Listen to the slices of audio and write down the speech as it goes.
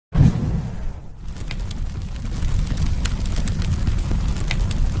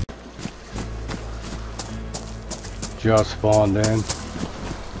just spawned in.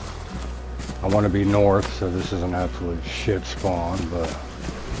 I want to be north, so this is an absolute shit spawn, but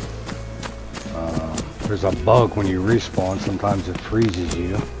there's a bug when you respawn. Sometimes it freezes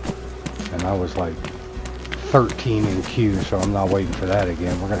you, and I was like 13 in queue, so I'm not waiting for that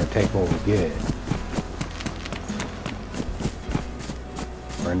again. We're going to take what we get.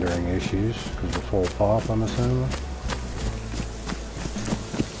 Rendering issues because of full pop, I'm assuming.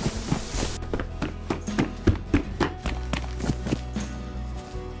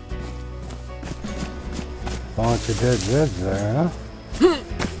 Bunch of dead Zeds there, huh?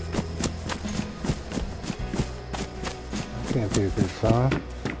 That can't be a good sign.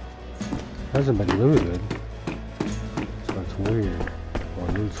 Hasn't been looted. That's weird. Or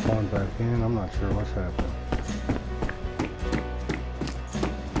loot spawned back in. I'm not sure what's happening.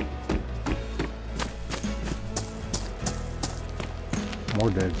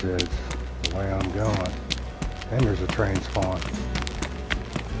 More dead Zeds. The way I'm going. And there's a train spawn.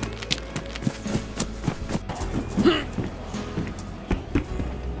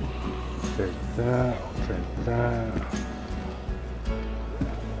 Take that, I'll take that.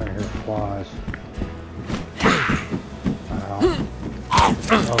 I hear flies. Ow. Oh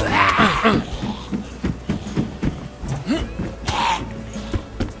no.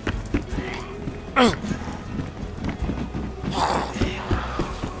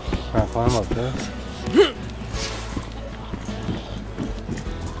 Can I climb up there?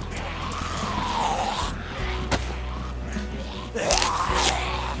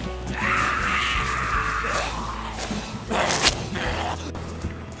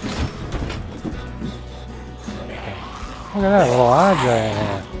 Look at that little eye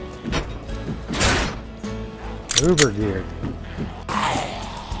giant. Uber gear.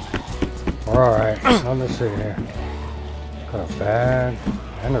 Alright, let me see here. Got a bag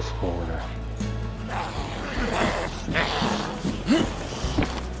and a sporter.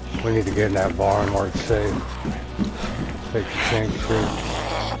 We need to get in that barn where it's safe. Take the tank shit.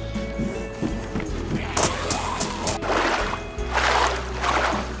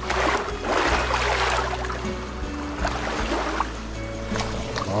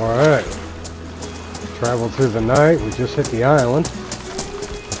 Alright, travel through the night. We just hit the island. I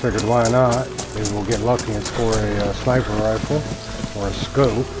figured why not? Maybe we'll get lucky and score a sniper rifle or a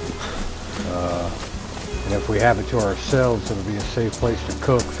scope. And if we have it to ourselves, it'll be a safe place to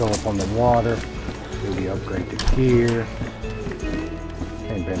cook, fill up on the water, maybe upgrade the gear.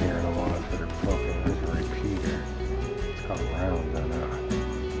 Ain't been here in a while. I figured fucking there's a repeater. It's got rounds in it.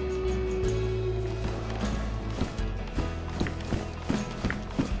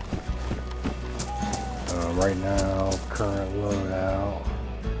 Right now, current loadout,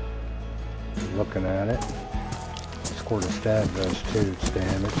 looking at it, scored a stat vest too, it's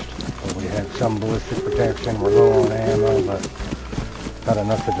damaged. Well, we had some ballistic protection, we're low on ammo, but not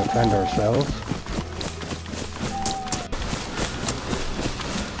enough to defend ourselves.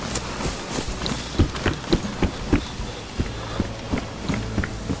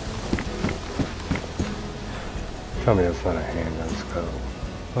 Tell me that's not a handgun scope.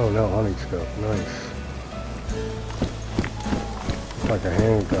 Oh no, hunting scope, nice. Like a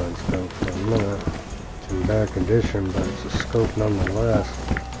handgun scope for a minute. It's in bad condition, but it's a scope nonetheless.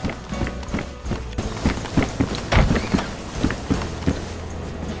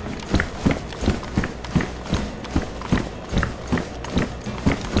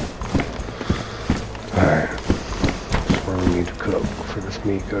 Alright. That's where we need to cook before this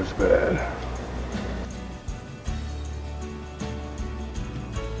meat goes bad.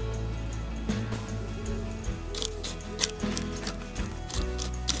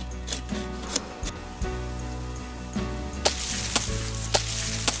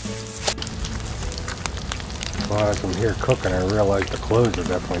 As I'm here cooking, I realize the clothes are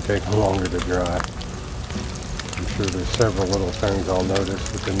definitely taking longer to dry. I'm sure there's several little things I'll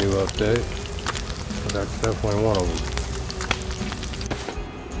notice with the new update, but that's definitely one of them.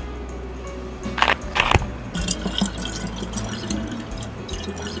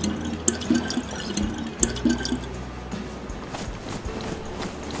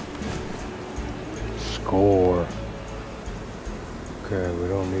 Score. Okay, we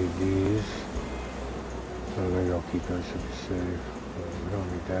don't need these. So maybe I'll keep those to be safe. We don't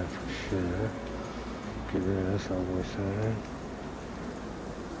need that for sure. Get rid of this ugly thing.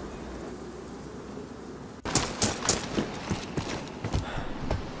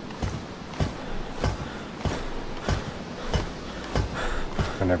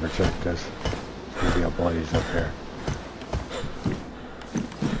 I never checked this. There's gonna be a blaze up here.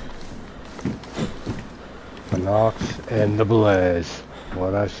 The Knox and the blaze.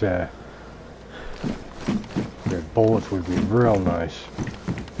 What I say. Good bullets would be real nice.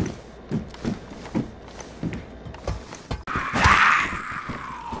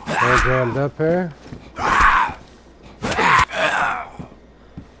 All jammed up here.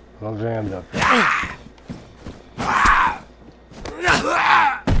 All jammed up here.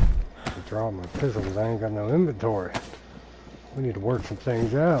 Draw my pistol because I ain't got no inventory. We need to work some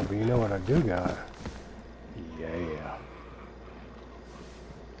things out, but you know what I do got? Yeah.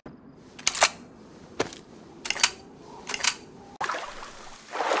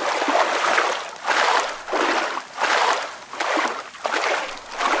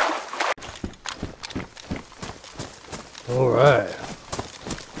 Alright.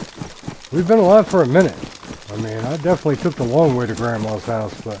 We've been alive for a minute. I mean, I definitely took the long way to Grandma's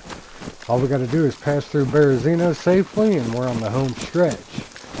house, but all we got to do is pass through Berezino safely, and we're on the home stretch.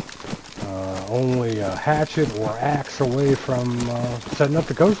 Only a hatchet or axe away from setting up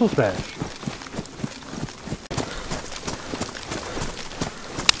the coastal stash.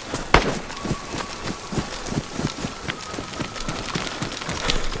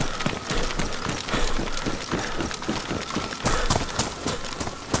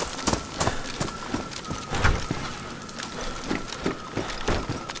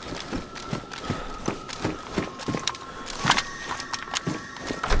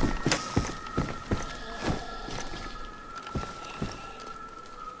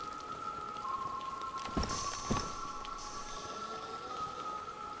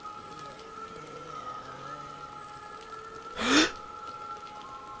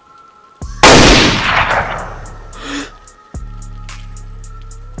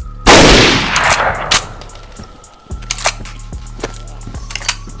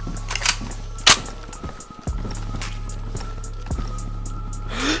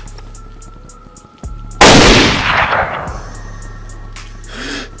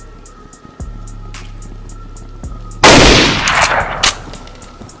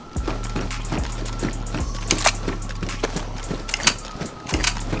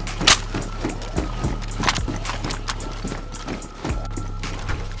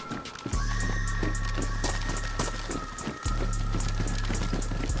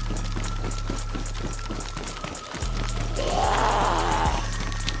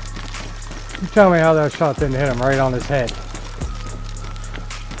 Tell me how that shot didn't hit him right on his head.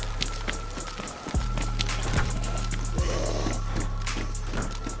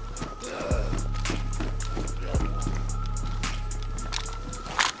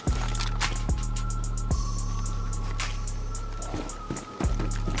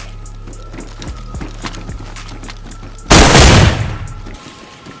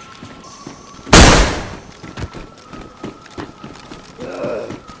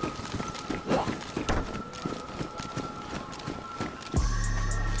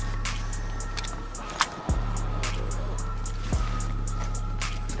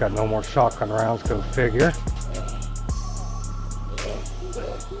 Got no more shotgun rounds, go figure.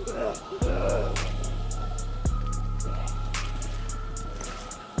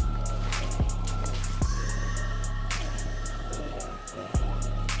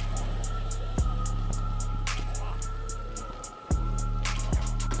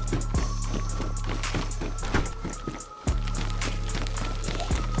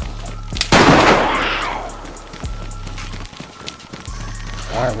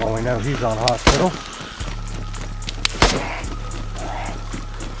 Alright, well we know he's on hospital.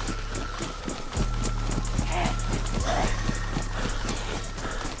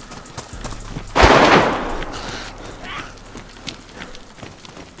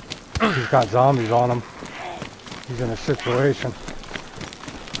 He's got zombies on him. He's in a situation.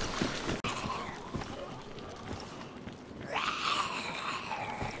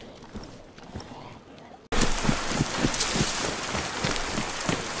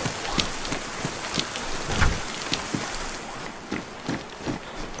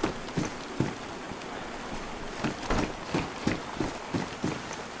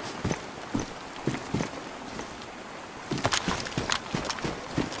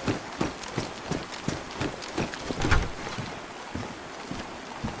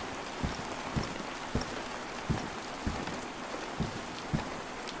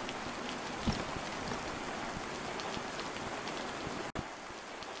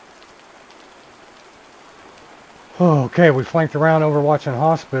 Okay, we flanked around Overwatching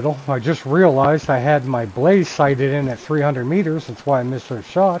Hospital. I just realized I had my blaze sighted in at 300 meters. That's why I missed those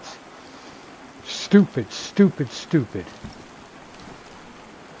shots. Stupid, stupid, stupid.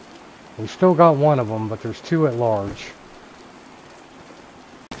 We still got one of them, but there's two at large.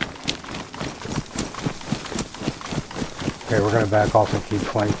 Okay, we're going to back off and keep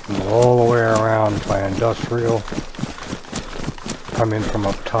flanking all the way around by industrial. Come in from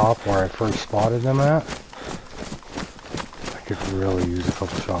up top where I first spotted them at. I could really use a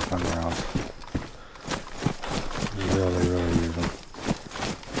couple shotgun rounds. Really use them.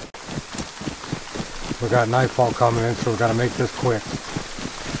 We got nightfall coming in, so we got to make this quick.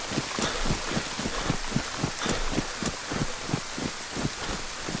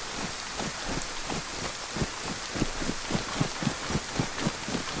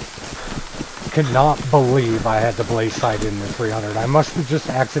 Cannot believe I had the blaze sight in the 300. I must have just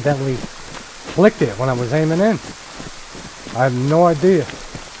accidentally flicked it when I was aiming in. I have no idea.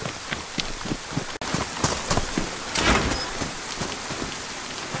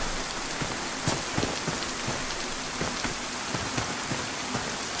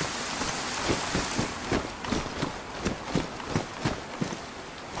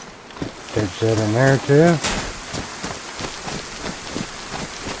 DayZ in there too.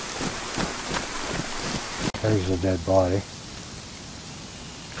 There's a dead body.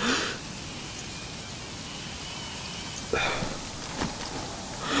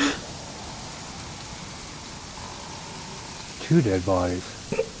 Two dead bodies.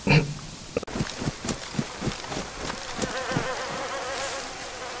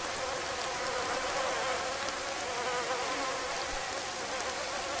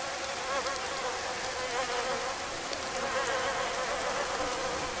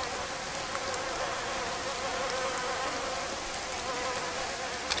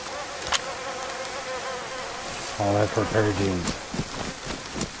 All that for a pair of jeans.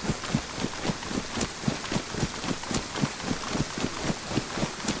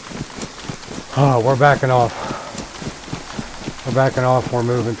 Oh, we're backing off. We're backing off. We're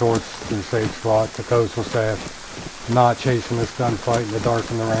moving towards the safe spot. The coastal staff not chasing this gunfight in the dark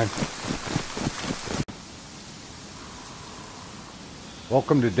and the rain.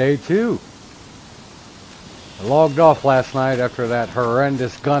 Welcome to day 2. I logged off last night after that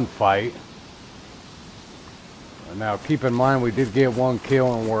horrendous gunfight. Now keep in mind we did get 1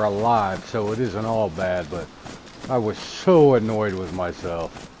 kill and we're alive, so it isn't all bad, but I was so annoyed with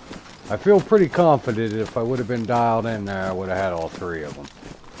myself. I feel pretty confident if I would have been dialed in there I would have had all 3 of them.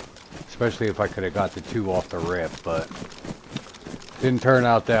 Especially if I could have got the 2 off the rip, but didn't turn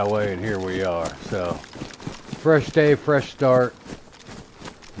out that way and here we are. So fresh day, fresh start,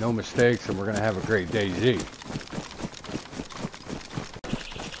 no mistakes, and we're going to have a great DayZ.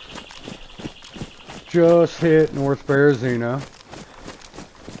 Just hit North Berezino.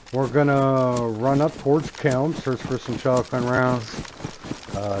 We're gonna run up towards Kelm, search for some shotgun rounds.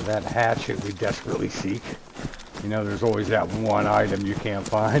 That hatchet we desperately seek. You know, there's always that one item you can't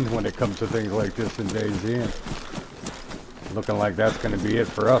find when it comes to things like this in DayZ. Looking like that's gonna be it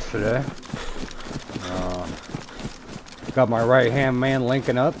for us today. Got my right hand man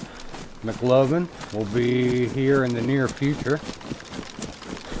linking up. McLovin will be here in the near future.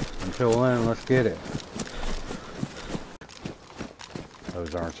 Until then, let's get it.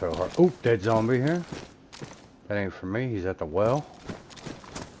 Those aren't so hard. Oh, dead zombie here. That ain't for me. He's at the well.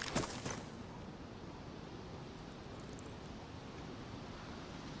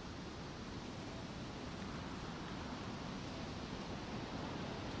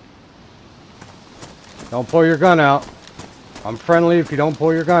 Don't pull your gun out. I'm friendly if you don't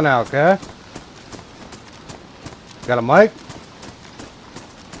pull your gun out, okay? Got a mic?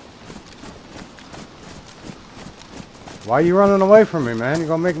 Why are you running away from me, man? You're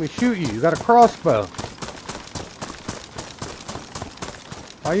gonna make me shoot you. You got a crossbow.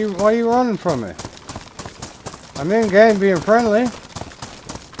 Why are you running from me? I'm in game being friendly.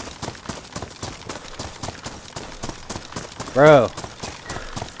 Bro.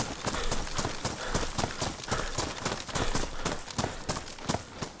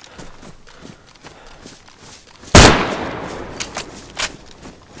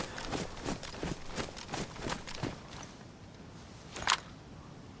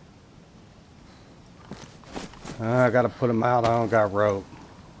 I gotta put him out. I don't got rope.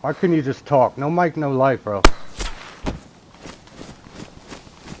 Why couldn't you just talk? No mic, no life, bro.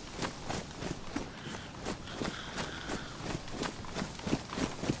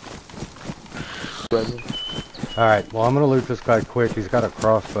 Alright, well I'm gonna loot this guy quick. He's got a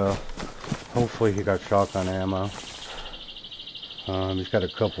crossbow. Hopefully he got shotgun ammo. He's got a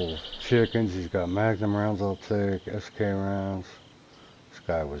couple chickens. He's got magnum rounds I'll take. SK rounds. This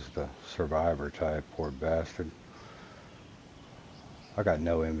guy was the survivor type, poor bastard. I got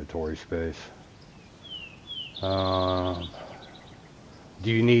no inventory space. Do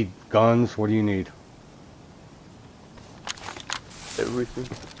you need guns? What do you need? Everything.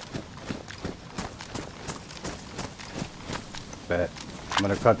 bet. I'm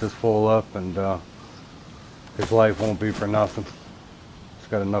gonna cut this fool up, and his life won't be for nothing. He's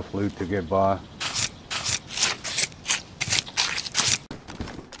got enough loot to get by.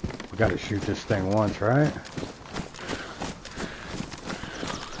 We gotta shoot this thing once, right?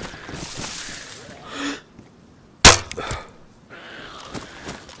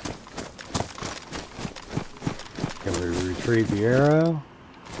 Can we retrieve the arrow?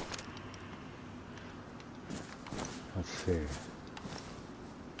 Let's see.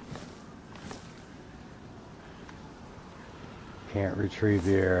 Can't retrieve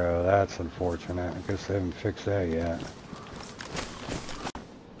the arrow. That's unfortunate. I guess they haven't fixed that yet.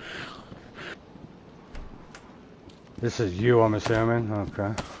 This is you, I'm assuming.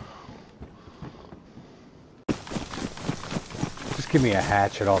 Okay. Just give me a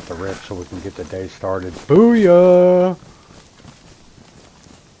hatchet off the rip so we can get the day started. Booyah!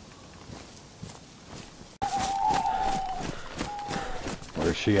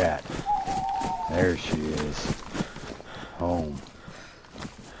 Where's she at? There she is. Home.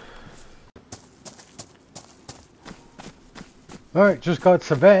 Alright, just got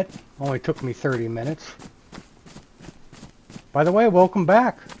Civet. Only took me 30 minutes. By the way, welcome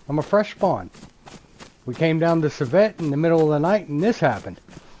back. I'm a fresh spawn. We came down to Civet in the middle of the night and this happened.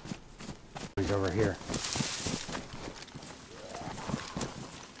 He's over here.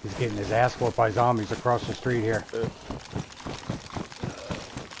 He's getting his ass whooped by zombies across the street here.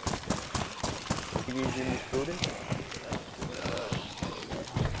 You guys in this building?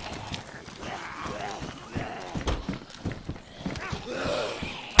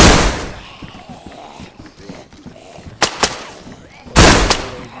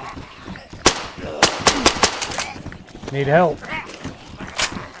 Need help.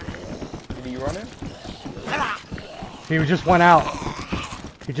 Did he run it? He just went out.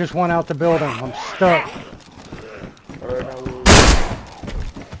 He just went out the building. I'm stuck. Alright, now we'll...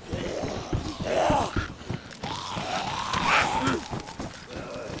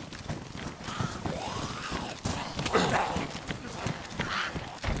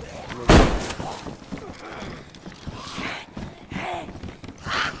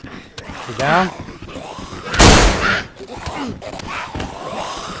 You down?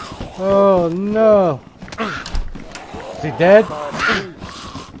 Oh no! Is he dead?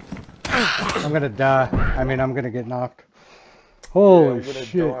 I'm gonna die. I mean, I'm gonna get knocked. Holy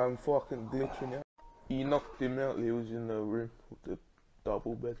shit! I'm fucking glitching out. He knocked him out. He was in the room with the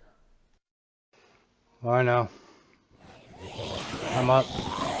double bed. I know. I'm up.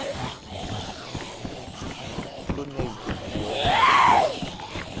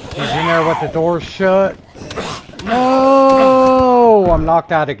 He's in there with the doors shut. No! I'm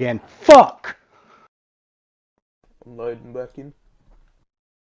knocked out again. Fuck! I'm loading back in.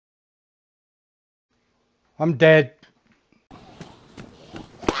 I'm dead.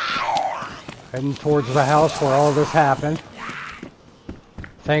 Heading towards the house where all this happened.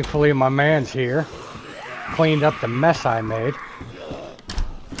 Thankfully my man's here. Cleaned up the mess I made.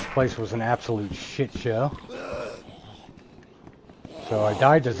 This place was an absolute shit show. So I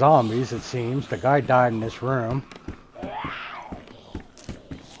died to zombies, it seems. The guy died in this room.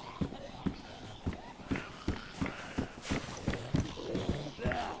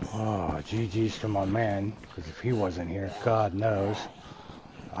 Oh, GG's to my man, because if he wasn't here, God knows,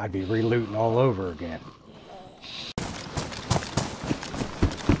 I'd be relooting all over again.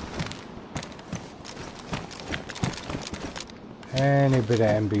 Any bit of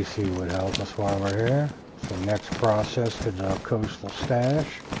NBC would help us while we're here. So next process to the coastal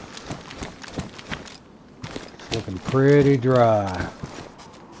stash. It's looking pretty dry.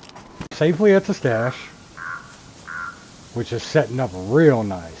 Safely at the stash, which is setting up real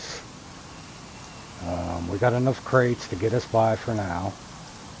nice. We got enough crates to get us by for now.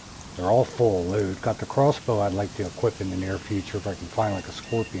 They're all full of loot. Got the crossbow I'd like to equip in the near future if I can find like a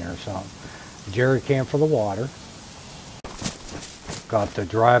scorpion or something. Jerry can for the water. Got the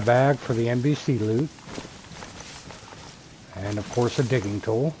dry bag for the NBC loot. And of course a digging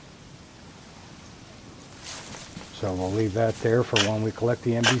tool. So we'll leave that there for when we collect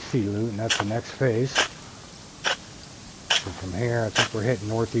the NBC loot, and that's the next phase. So from here, I think we're hitting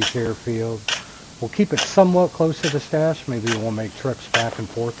Northeast Airfield. We'll keep it somewhat close to the stash. Maybe we'll make trips back and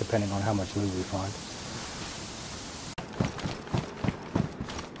forth depending on how much loot we find.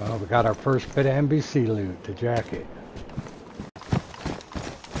 Well, we got our first bit of NBC loot, the jacket.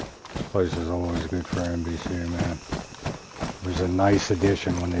 This place is always good for NBC, man. It was a nice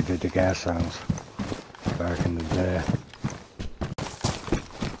addition when they did the gas zones back in the day.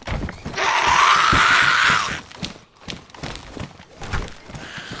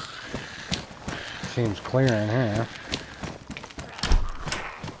 Seems clear in here.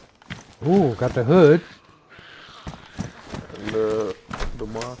 Ooh, got the hood. And the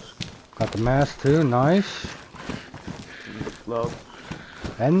mask. Got the mask too, nice. And the gloves.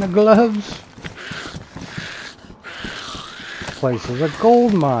 And the gloves. Place is a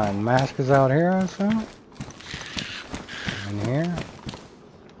gold mine. Mask is out here, I assume. In here.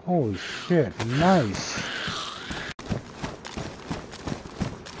 Holy shit, nice.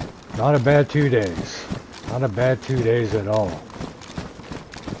 Not a bad 2 days. Not a bad 2 days at all.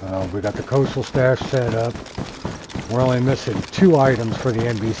 We got the coastal stash set up. We're only missing 2 items for the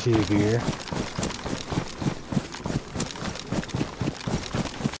NBC gear.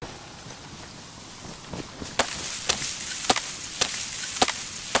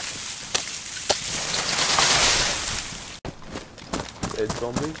 Dead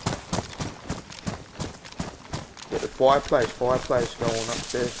zombie. Got the fireplace going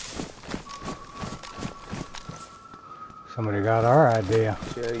upstairs. Somebody got our idea.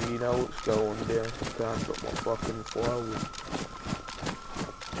 Yeah, you know what's going down. Can't drop my fucking firewood.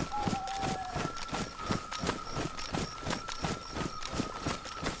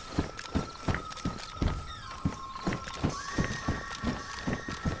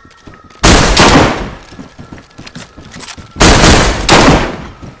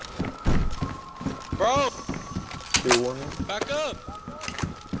 Bro! Still one there? Back up!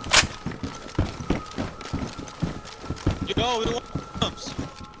 Yo, we don't want pumps.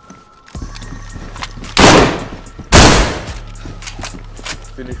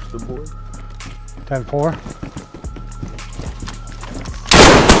 Finish the boy. 10-4.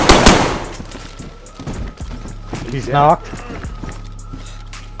 He's knocked.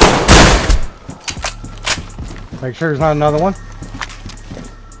 Make sure there's not another one.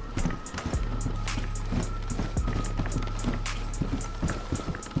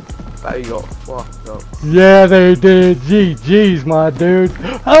 They got fucked up. Yeah, they did. GG's, my dude.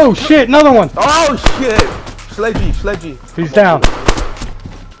 Oh shit, another one. Oh shit! Sledgy. He's down.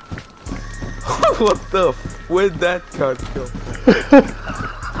 What the f? Where'd that cut go?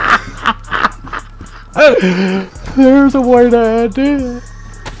 There's a way to end it.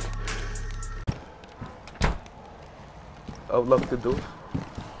 I'll lock the door.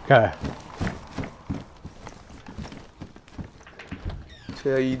 Okay.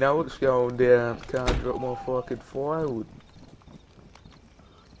 Yeah, you know what's going down. Can't drop my fucking firewood.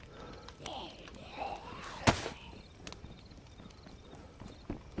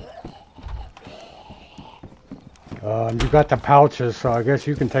 You got the pouches, so I guess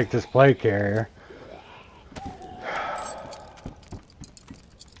you can take this plate carrier.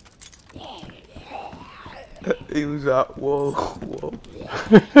 He was like, whoa.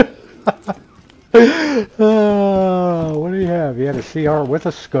 What do you have? You had a CR with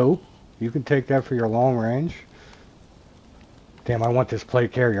a scope. You can take that for your long range. Damn, I want this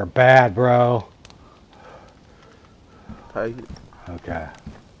plate carrier bad, bro. Take it. Okay.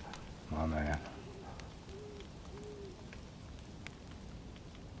 My man.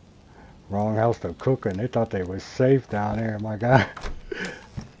 Wrong house to cook in. They thought they was safe down there, my guy.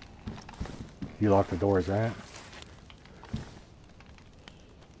 You locked the doors, right?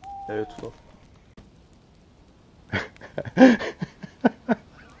 Yeah, it's full.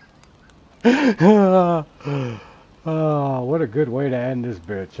 Oh, what a good way to end this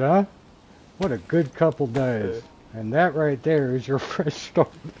bitch, huh? What a good couple days. Yeah. And that right there is your fresh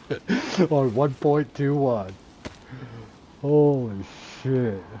start on 1.21. Holy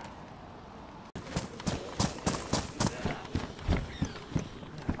shit.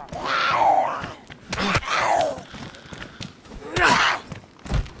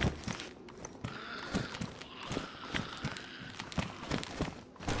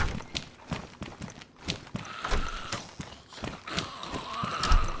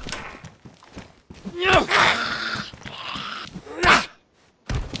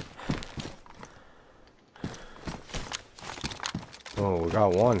 Oh, we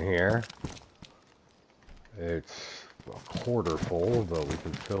got one here. It's a quarter full, but we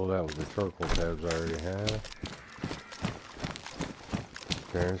can fill that with the charcoal tabs I already have.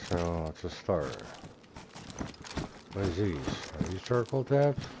 Okay, so let's just start. What is these? Are these charcoal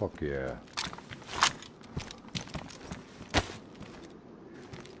tabs? Fuck yeah.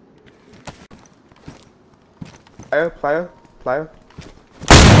 Player.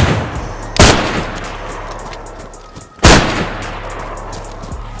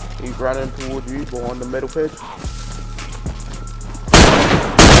 He's running towards you behind the metal pit.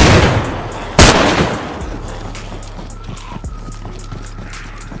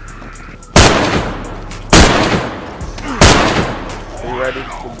 Are you ready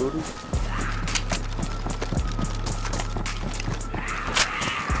for booty?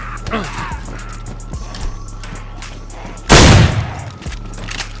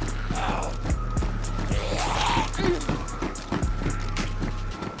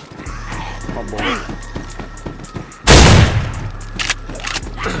 My boy.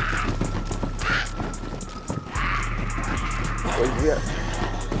 Where's he at?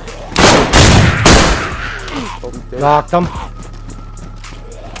 Oh, he's dead. Knocked him.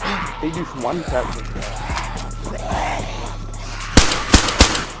 They just one tap me.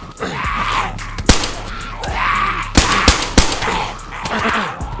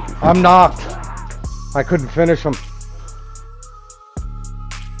 I'm knocked. I couldn't finish him.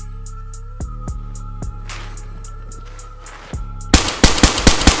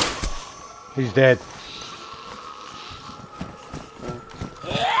 He's dead.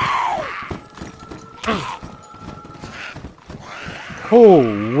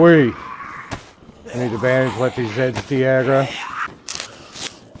 Holy! I need to bandage, let these heads de-aggro.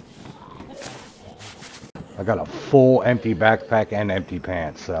 I got a full empty backpack and empty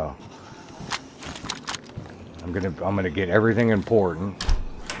pants, so I'm gonna get everything important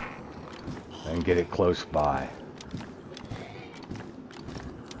and get it close by.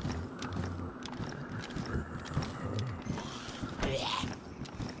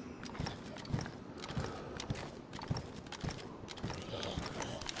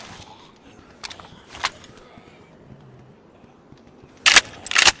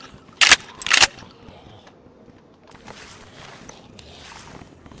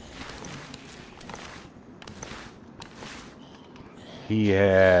 He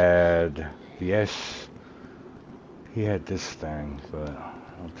had he had this thing, but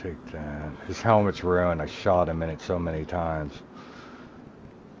I'll take that. His helmet's ruined. I shot him in it so many times.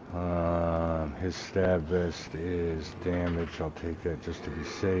 His stab vest is damaged. I'll take that just to be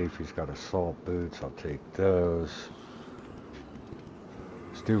safe. He's got assault boots. I'll take those.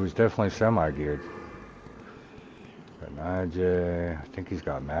 This dude was definitely semi-geared. Got an IJ. I think he's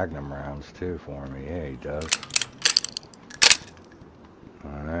got magnum rounds too for me. Yeah, he does.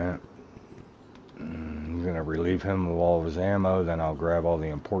 Alright. I'm gonna relieve him of all of his ammo, then I'll grab all the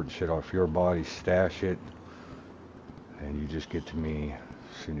important shit off your body, stash it, and you just get to me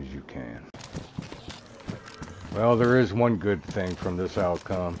as soon as you can. Well, there is one good thing from this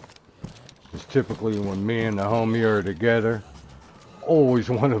outcome. It's typically when me and the homie are together, always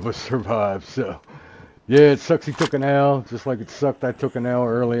one of us survives, so yeah, it sucks he took an L, just like it sucked I took an L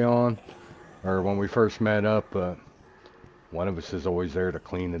early on, or when we first met up, but one of us is always there to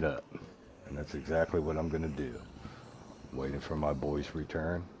clean it up. And that's exactly what I'm going to do. Waiting for my boy's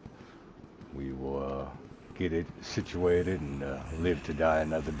return. We will get it situated and live to die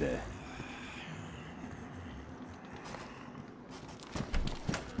another day.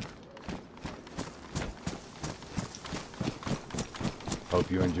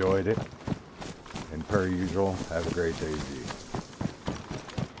 Hope you enjoyed it. And per usual, have a great day, DayZ.